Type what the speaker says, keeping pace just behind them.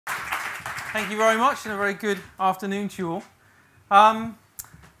Thank you very much, and a very good afternoon to you all.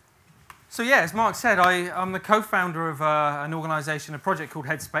 So yeah, as Mark said, I'm the co-founder of an organisation, a project called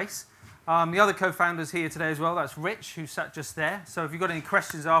Headspace. The other co-founders here today as well, that's Rich, who sat just there. So if you've got any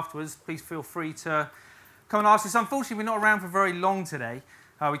questions afterwards, please feel free to come and ask us. Unfortunately, we're not around for very long today.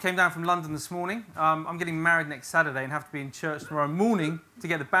 We came down from London this morning. I'm getting married next Saturday and have to be in church tomorrow morning to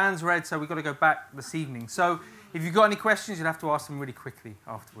get the bands read, so we've got to go back this evening. So if you've got any questions, you'll have to ask them really quickly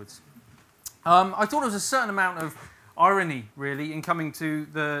afterwards. I thought there was a certain amount of irony, really, in coming to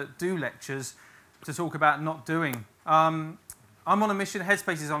the Do lectures to talk about not doing. I'm on a mission,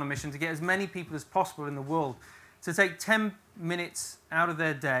 Headspace is on a mission, to get as many people as possible in the world to take 10 minutes out of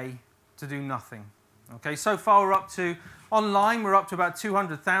their day to do nothing. Okay, so far we're up to, online, we're up to about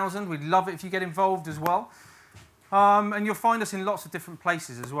 200,000. We'd love it if you get involved as well. And you'll find us in lots of different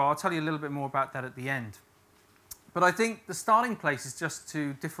places as well. I'll tell you a little bit more about that at the end. But I think the starting place is just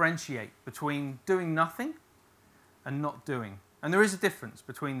to differentiate between doing nothing and not doing. And there is a difference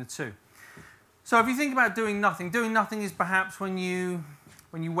between the two. So if you think about doing nothing is perhaps when you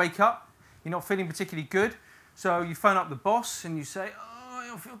wake up, you're not feeling particularly good, so you phone up the boss and you say,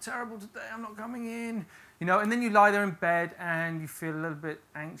 oh, I feel terrible today, I'm not coming in. You know, and then you lie there in bed and you feel a little bit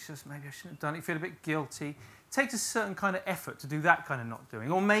anxious, maybe I shouldn't have done it, you feel a bit guilty. It takes a certain kind of effort to do that kind of not doing.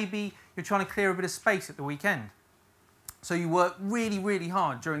 Or maybe you're trying to clear a bit of space at the weekend. So you work really, really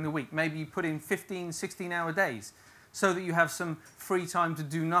hard during the week. Maybe you put in 15, 16-hour days so that you have some free time to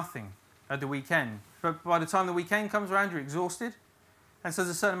do nothing at the weekend. But by the time the weekend comes around, you're exhausted. And so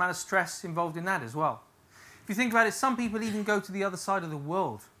there's a certain amount of stress involved in that as well. If you think about it, some people even go to the other side of the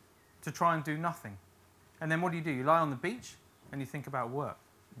world to try and do nothing. And then what do? You lie on the beach and you think about work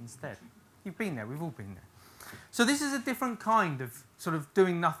instead. You've been there, we've all been there. So this is a different kind of sort of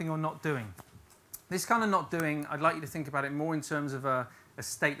doing nothing or not doing. This kind of not doing, I'd like you to think about it more in terms of a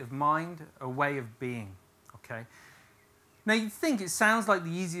state of mind, a way of being, okay? Now, you'd think it sounds like the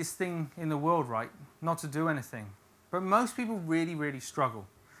easiest thing in the world, right? Not to do anything. But most people really, really struggle.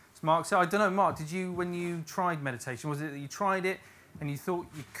 As Mark said, I don't know, Mark, did you, when you tried meditation, was it that you tried it and you thought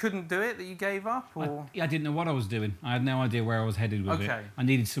you couldn't do it, that you gave up? Or? I didn't know what I was doing. I had no idea where I was headed with it. I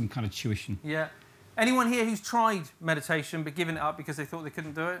needed some kind of tuition. Yeah. Anyone here who's tried meditation but given it up because they thought they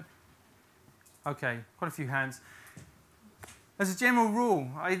couldn't do it? Okay, quite a few hands. As a general rule,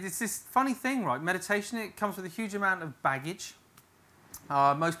 it's this funny thing, right? Meditation, it comes with a huge amount of baggage.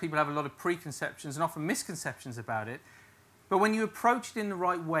 Most people have a lot of preconceptions and often misconceptions about it. But when you approach it in the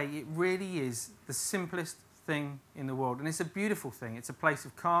right way, it really is the simplest thing in the world. And it's a beautiful thing. It's a place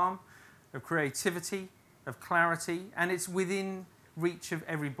of calm, of creativity, of clarity, and it's within reach of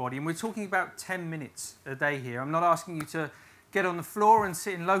everybody. And we're talking about 10 minutes a day here. I'm not asking you to get on the floor and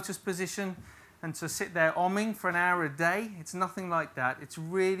sit in lotus position and to sit there omming for an hour a day. It's nothing like that. It's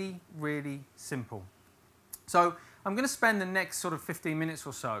really, really simple. So I'm going to spend the next sort of 15 minutes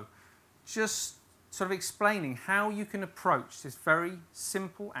or so just sort of explaining how you can approach this very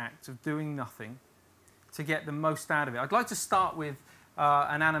simple act of doing nothing to get the most out of it. I'd like to start with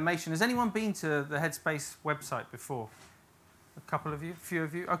an animation. Has anyone been to the Headspace website before? A couple of you, a few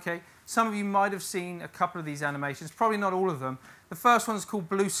of you. Okay, some of you might have seen a couple of these animations, probably not all of them. The first one is called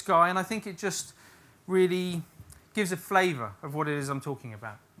Blue Sky, and I think it just really gives a flavour of what it is I'm talking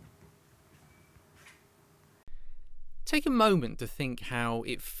about. Take a moment to think how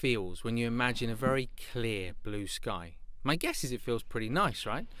it feels when you imagine a very clear blue sky. My guess is it feels pretty nice,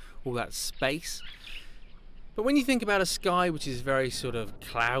 right? All that space. But when you think about a sky which is very sort of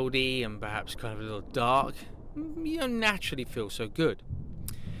cloudy and perhaps kind of a little dark, you don't naturally feel so good.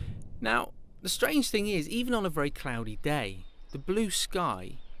 Now, the strange thing is, even on a very cloudy day, the blue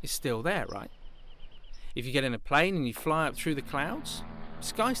sky is still there, right? If you get in a plane and you fly up through the clouds, the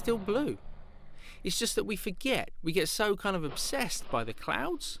sky's still blue. It's just that we forget. We get so kind of obsessed by the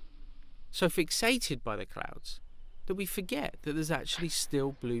clouds, so fixated by the clouds, that we forget that there's actually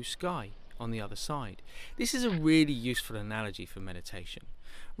still blue sky on the other side. This is a really useful analogy for meditation.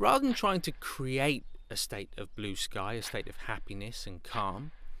 Rather than trying to create a state of blue sky, a state of happiness and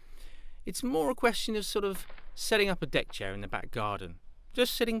calm, it's more a question of sort of setting up a deck chair in the back garden,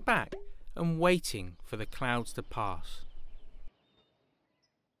 just sitting back and waiting for the clouds to pass.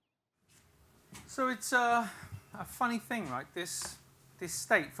 So it's a funny thing, right? This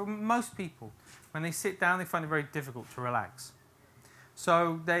state, for most people, when they sit down, they find it very difficult to relax.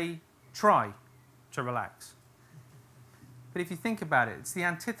 So they try to relax. But if you think about it, it's the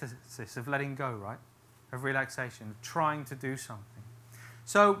antithesis of letting go, right? Of relaxation, of trying to do something.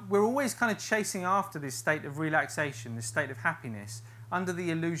 So we're always kind of chasing after this state of relaxation, this state of happiness, under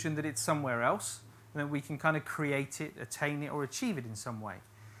the illusion that it's somewhere else, and that we can kind of create it, attain it, or achieve it in some way.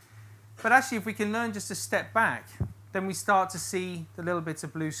 But actually, if we can learn just to step back, then we start to see the little bits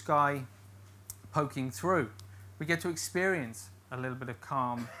of blue sky poking through. We get to experience a little bit of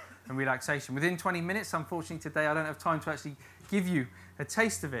calm and relaxation. Within 20 minutes, unfortunately today, I don't have time to actually give you a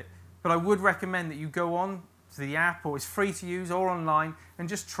taste of it, but I would recommend that you go on to the app, or it's free to use, or online, and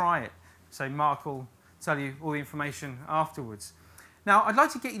just try it. So Mark will tell you all the information afterwards. Now, I'd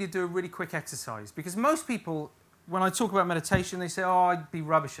like to get you to do a really quick exercise, because most people, when I talk about meditation, they say, oh, I'd be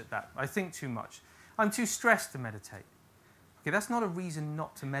rubbish at that. I think too much. I'm too stressed to meditate. Okay, that's not a reason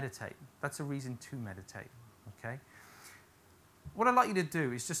not to meditate. That's a reason to meditate, okay? What I'd like you to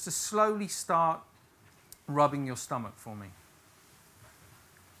do is just to slowly start rubbing your stomach for me.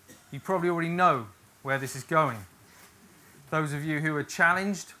 You probably already know where this is going. Those of you who are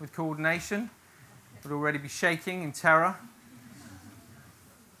challenged with coordination would already be shaking in terror.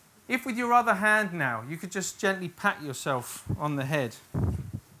 If with your other hand now, you could just gently pat yourself on the head.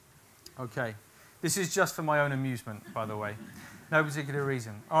 Okay. This is just for my own amusement, by the way. No particular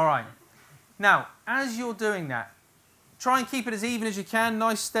reason. All right. Now, as you're doing that, try and keep it as even as you can.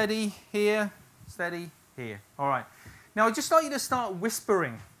 Nice, steady here, All right. Now, I'd just like you to start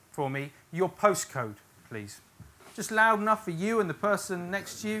whispering for me your postcode, please. Just loud enough for you and the person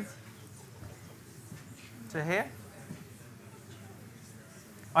next to you to hear.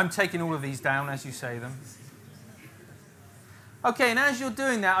 I'm taking all of these down as you say them. Okay, and as you're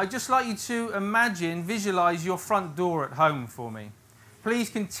doing that, I'd just like you to imagine, visualize your front door at home for me. Please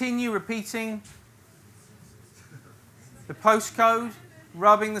continue repeating the postcode,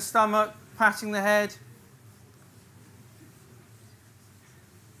 rubbing the stomach, patting the head.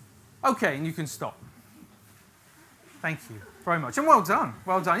 Okay, and you can stop. Thank you very much. And well done.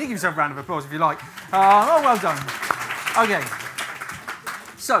 Well done. You can give yourself a round of applause if you like. Oh, well done. Okay.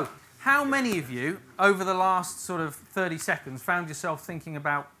 So, how many of you, over the last sort of 30 seconds, found yourself thinking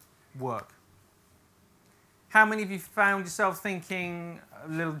about work? How many of you found yourself thinking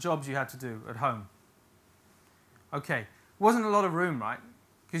little jobs you had to do at home? Okay. Wasn't a lot of room, right?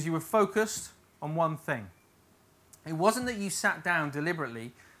 Because you were focused on one thing. It wasn't that you sat down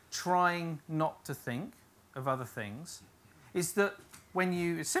deliberately trying not to think of other things. It's that when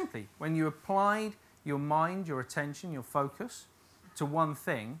you applied your mind, your attention, your focus to one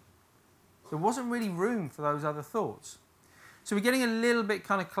thing, there wasn't really room for those other thoughts. So we're getting a little bit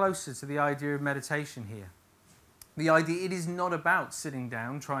kind of closer to the idea of meditation here. The idea, it is not about sitting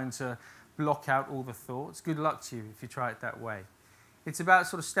down trying to block out all the thoughts. Good luck to you if you try it that way. It's about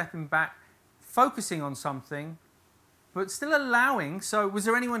sort of stepping back, focusing on something, but still allowing. So was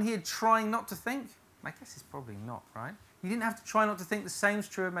there anyone here trying not to think? I guess it's probably not, right? You didn't have to try not to think. The same is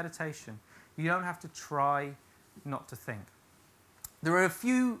true of meditation. You don't have to try not to think. There are a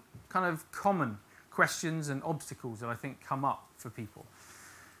few kind of common questions and obstacles that I think come up for people.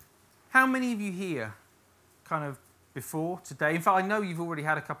 How many of you here kind of before today, in fact I know you've already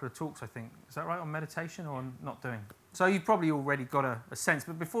had a couple of talks, I think, is that right, on meditation or on not doing? So you've probably already got a sense,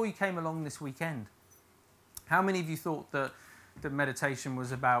 but before you came along this weekend, how many of you thought that meditation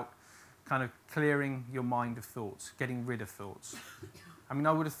was about kind of clearing your mind of thoughts, getting rid of thoughts? I mean,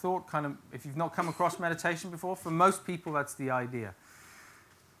 I would have thought kind of, if you've not come across meditation before, for most people that's the idea.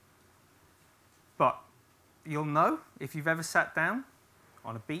 But you'll know if you've ever sat down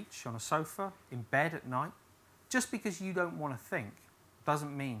on a beach, on a sofa, in bed at night, just because you don't want to think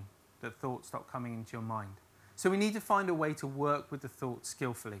doesn't mean that thoughts stop coming into your mind. So we need to find a way to work with the thoughts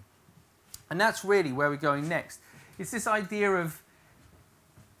skillfully. And that's really where we're going next. It's this idea of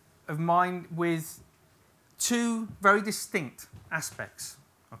mind with two very distinct aspects.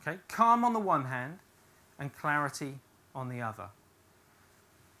 Okay? Calm on the one hand and clarity on the other.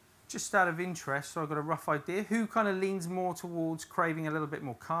 Just out of interest, so I've got a rough idea, who kind of leans more towards craving a little bit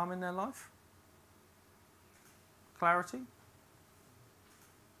more calm in their life? Clarity?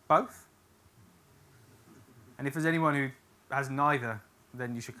 Both? And if there's anyone who has neither,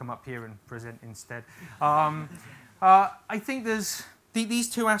 then you should come up here and present instead. I think there's these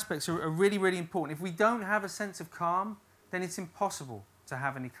two aspects are really, really important. If we don't have a sense of calm, then it's impossible to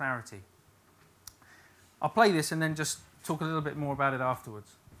have any clarity. I'll play this and then just talk a little bit more about it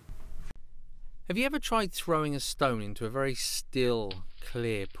afterwards. Have you ever tried throwing a stone into a very still,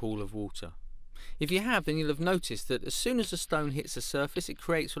 clear pool of water? If you have, then you'll have noticed that as soon as the stone hits the surface, it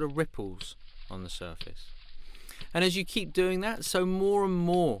creates sort of ripples on the surface. And as you keep doing that, so more and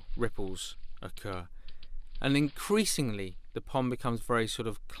more ripples occur. And increasingly, the pond becomes very sort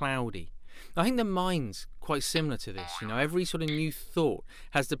of cloudy. I think the mind's quite similar to this. You know, every sort of new thought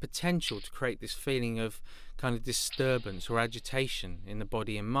has the potential to create this feeling of kind of disturbance or agitation in the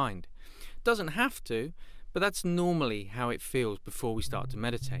body and mind. It doesn't have to, but that's normally how it feels before we start to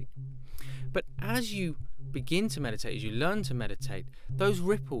meditate. But as you begin to meditate, as you learn to meditate, those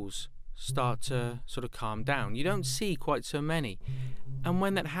ripples start to sort of calm down. You don't see quite so many. And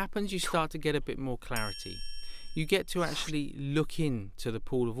when that happens, you start to get a bit more clarity. You get to actually look into the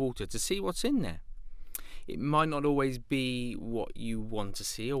pool of water to see what's in there. It might not always be what you want to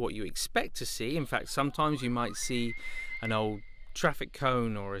see or what you expect to see. In fact, sometimes you might see an old traffic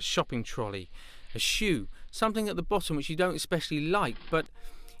cone or a shopping trolley, a shoe, something at the bottom which you don't especially like, but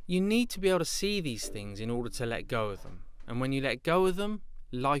you need to be able to see these things in order to let go of them. And when you let go of them,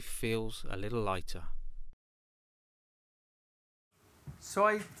 life feels a little lighter. So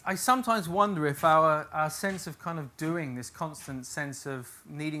I sometimes wonder if our sense of kind of doing, this constant sense of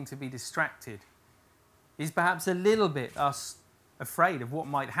needing to be distracted, is perhaps a little bit us afraid of what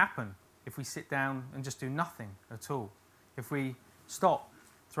might happen if we sit down and just do nothing at all. If we stop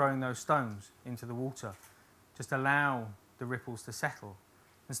throwing those stones into the water, just allow the ripples to settle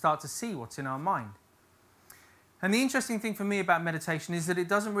and start to see what's in our mind. And the interesting thing for me about meditation is that it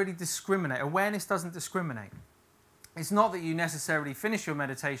doesn't really discriminate. Awareness doesn't discriminate. It's not that you necessarily finish your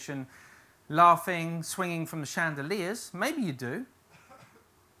meditation laughing, swinging from the chandeliers. Maybe you do.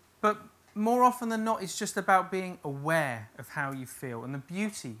 But more often than not, it's just about being aware of how you feel. And the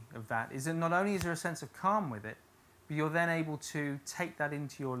beauty of that is that not only is there a sense of calm with it, but you're then able to take that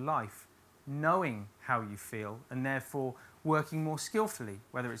into your life, knowing how you feel, and therefore working more skillfully,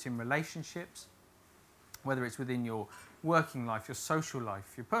 whether it's in relationships, whether it's within your working life, your social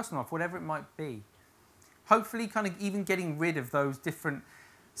life, your personal life, whatever it might be. Hopefully kind of even getting rid of those different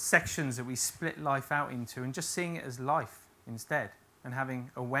sections that we split life out into and just seeing it as life instead, and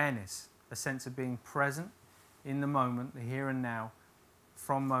having awareness, a sense of being present in the moment, the here and now,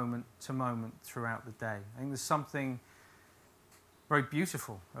 from moment to moment throughout the day. I think there's something very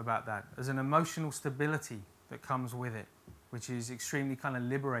beautiful about that. There's an emotional stability that comes with it, which is extremely kind of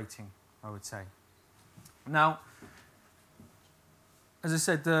liberating, I would say. Now, as I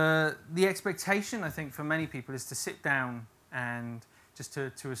said, the expectation, I think, for many people is to sit down and just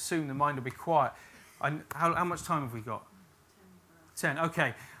to assume the mind will be quiet. How much time have we got? 10.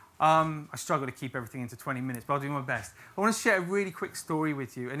 Okay. I struggle to keep everything into 20 minutes, but I'll do my best. I want to share a really quick story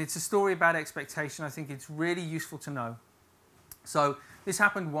with you, and it's a story about expectation. I think it's really useful to know. So this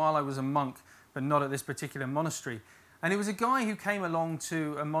happened while I was a monk, but not at this particular monastery. And it was a guy who came along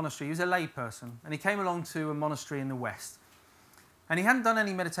to a monastery. He was a lay person, and he came along to a monastery in the West. And he hadn't done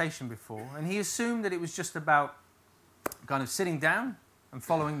any meditation before, and he assumed that it was just about kind of sitting down and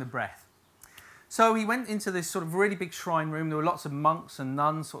following the breath. So he went into this sort of really big shrine room. There were lots of monks and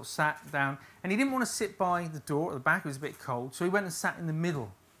nuns sort of sat down, and he didn't want to sit by the door at the back. It was a bit cold, so he went and sat in the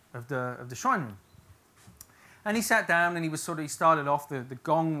middle of the shrine room. And he sat down, and he started off. The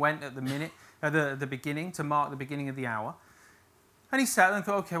gong went at the beginning to mark the beginning of the hour. And he sat there and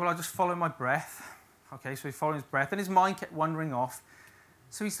thought, okay, well, I'll just follow my breath. Okay, so he followed his breath, and his mind kept wandering off.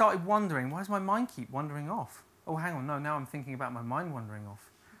 So he started wondering, why does my mind keep wandering off? Oh, hang on, no, now I'm thinking about my mind wandering off.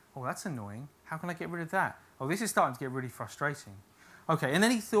 Oh, that's annoying. How can I get rid of that? Oh, this is starting to get really frustrating. Okay, and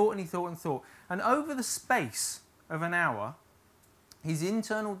then he thought and he thought and thought. And over the space of an hour, his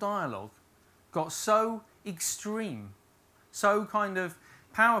internal dialogue got so extreme, so kind of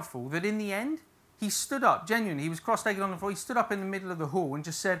powerful, that in the end, he stood up, genuinely, he was cross-legged on the floor, he stood up in the middle of the hall and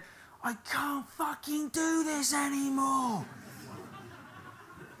just said, I can't fucking do this anymore.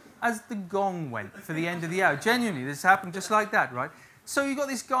 As the gong went for the end of the hour. Genuinely, this happened just like that, right? So you got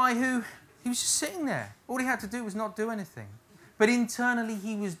this guy who, he was just sitting there. All he had to do was not do anything. But internally,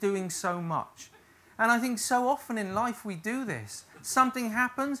 he was doing so much. And I think so often in life we do this. Something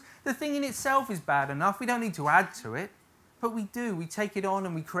happens, the thing in itself is bad enough, we don't need to add to it. But we do, we take it on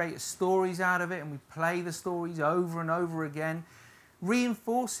and we create stories out of it and we play the stories over and over again,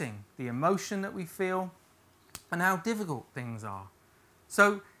 reinforcing the emotion that we feel and how difficult things are.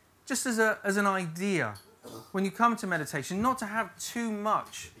 So just as an idea, when you come to meditation, not to have too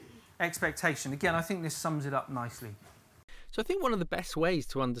much expectation. Again, I think this sums it up nicely. So I think one of the best ways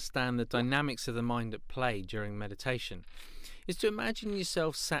to understand the dynamics of the mind at play during meditation is to imagine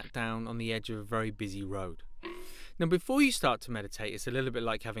yourself sat down on the edge of a very busy road. Now, before you start to meditate, it's a little bit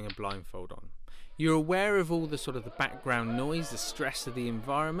like having a blindfold on. You're aware of all the sort of the background noise, the stress of the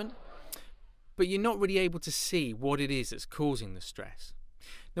environment, but you're not really able to see what it is that's causing the stress.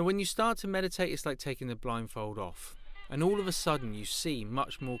 Now, when you start to meditate, it's like taking the blindfold off, and all of a sudden you see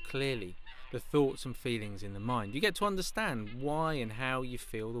much more clearly the thoughts and feelings in the mind. You get to understand why and how you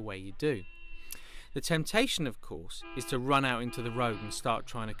feel the way you do. The temptation, of course, is to run out into the road and start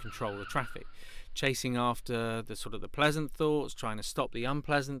trying to control the traffic, chasing after the sort of the pleasant thoughts, trying to stop the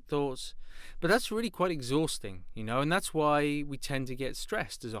unpleasant thoughts. But that's really quite exhausting, you know, and that's why we tend to get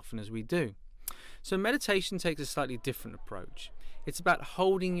stressed as often as we do. So meditation takes a slightly different approach. It's about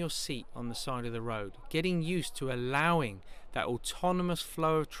holding your seat on the side of the road, getting used to allowing that autonomous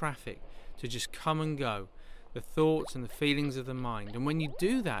flow of traffic to just come and go, the thoughts and the feelings of the mind. And when you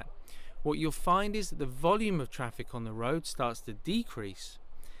do that, what you'll find is that the volume of traffic on the road starts to decrease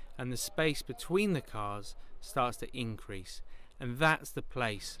and the space between the cars starts to increase. And that's the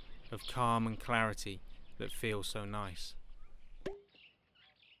place of calm and clarity that feels so nice.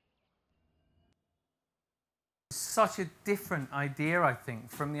 Such a different idea, I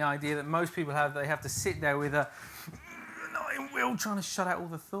think, from the idea that most people have. They have to sit there with a iron will trying to shut out all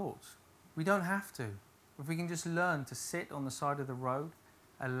the thoughts. We don't have to. If we can just learn to sit on the side of the road,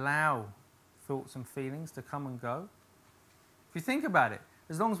 allow thoughts and feelings to come and go. If you think about it,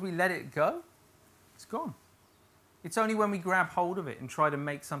 as long as we let it go, it's gone. It's only when we grab hold of it and try to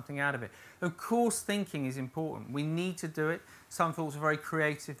make something out of it. Of course, thinking is important. We need to do it. Some thoughts are very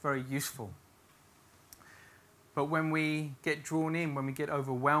creative, very useful. But when we get drawn in, when we get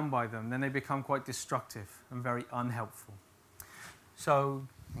overwhelmed by them, then they become quite destructive and very unhelpful. So,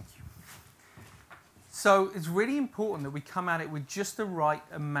 thank you. So it's really important that we come at it with just the right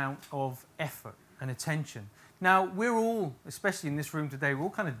amount of effort and attention. Now, we're all, especially in this room today, we're all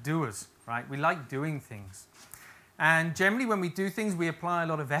kind of doers, right? We like doing things. And generally when we do things, we apply a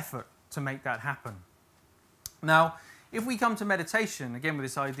lot of effort to make that happen. Now, if we come to meditation, again with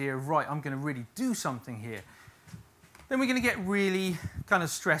this idea of, right, I'm going to really do something here, then we're going to get really kind of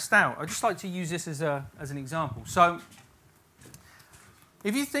stressed out. I'd just like to use this as an example. So,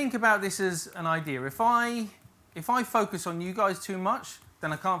 if you think about this as an idea, if I focus on you guys too much,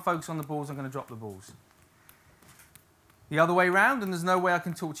 then I can't focus on the balls, I'm going to drop the balls. The other way around, and there's no way I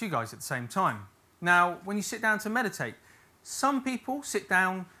can talk to you guys at the same time. Now, when you sit down to meditate, some people sit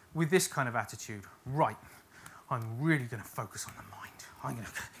down with this kind of attitude. Right, I'm really going to focus on the mind. I'm going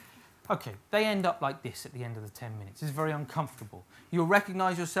to... Okay, they end up like this at the end of the 10 minutes. It's very uncomfortable. You'll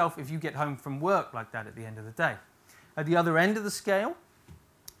recognize yourself if you get home from work like that at the end of the day. At the other end of the scale,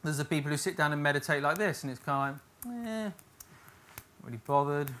 there's the people who sit down and meditate like this, and it's kind of like, not really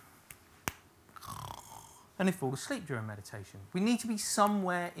bothered. And they fall asleep during meditation. We need to be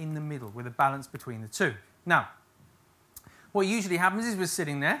somewhere in the middle with a balance between the two. Now, what usually happens is we're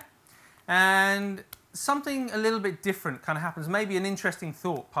sitting there, and something a little bit different kind of happens. Maybe an interesting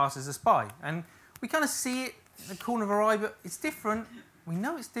thought passes us by, and we kind of see it in the corner of our eye, but it's different. We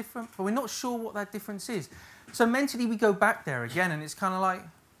know it's different, but we're not sure what that difference is. So mentally we go back there again, and it's kind of like,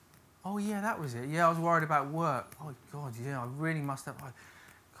 oh yeah, that was it. Yeah, I was worried about work. Oh God, yeah, I really must have. God,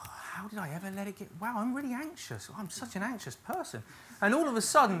 how did I ever let it get? Wow, I'm really anxious. I'm such an anxious person. And all of a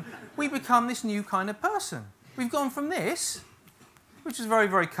sudden, we become this new kind of person. We've gone from this, which is a very,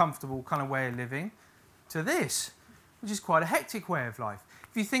 very comfortable kind of way of living, to this, which is quite a hectic way of life.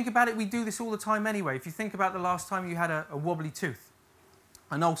 If you think about it, we do this all the time anyway. If you think about the last time you had a wobbly tooth,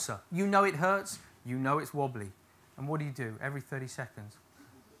 an ulcer, you know it hurts, you know it's wobbly. And what do? Every 30 seconds?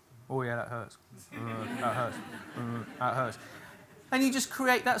 Oh yeah, that hurts. That hurts. That hurts. And you just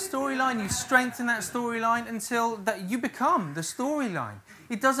create that storyline, you strengthen that storyline until that you become the storyline.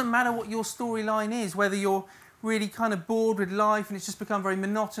 It doesn't matter what your storyline is, whether you're really kind of bored with life and it's just become very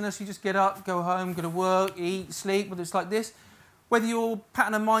monotonous. You just get up, go home, go to work, eat, sleep, whether it's like this. Whether your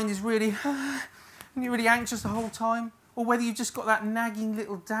pattern of mind is really, and you're really anxious the whole time, or whether you've just got that nagging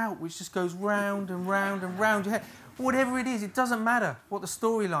little doubt which just goes round and round and round your head. Whatever it is, it doesn't matter what the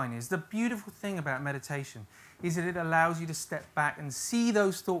storyline is. The beautiful thing about meditation is that it allows you to step back and see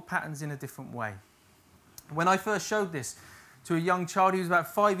those thought patterns in a different way. When I first showed this to a young child, he was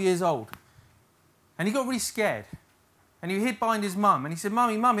about 5 years old, and he got really scared. And he hid behind his mum, and he said,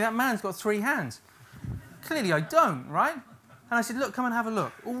 Mummy, Mummy, that man's got 3 hands. Clearly I don't, right? And I said, look, come and have a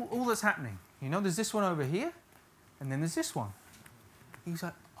look. All that's happening. You know, there's this one over here, and then there's this one. He was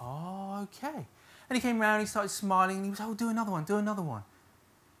like, oh, okay. And he came around, he started smiling, and he was, oh, do another one, do another one.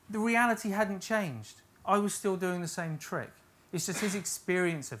 The reality hadn't changed. I was still doing the same trick. It's just his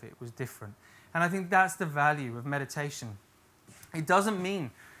experience of it was different. And I think that's the value of meditation. It doesn't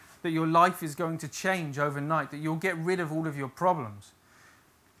mean that your life is going to change overnight, that you'll get rid of all of your problems.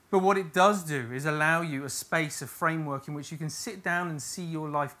 But what it does do is allow you a space, a framework in which you can sit down and see your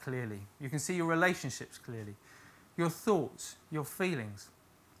life clearly. You can see your relationships clearly, your thoughts, your feelings.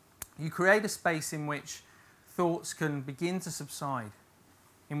 You create a space in which thoughts can begin to subside,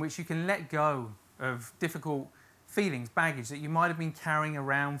 in which you can let go of difficult feelings, baggage that you might have been carrying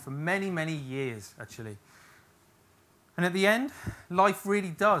around for many, many years, actually. And at the end, life really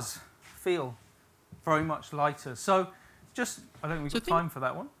does feel very much lighter. So just, I don't think we've got time for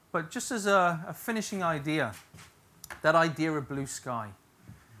that one, but just as a finishing idea, that idea of blue sky.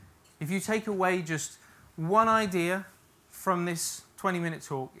 If you take away just one idea from this 20-minute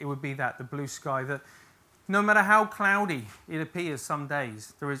talk, it would be that, the blue sky, that no matter how cloudy it appears some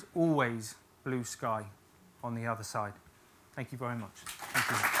days, there is always blue sky on the other side. Thank you very much. Thank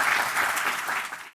you.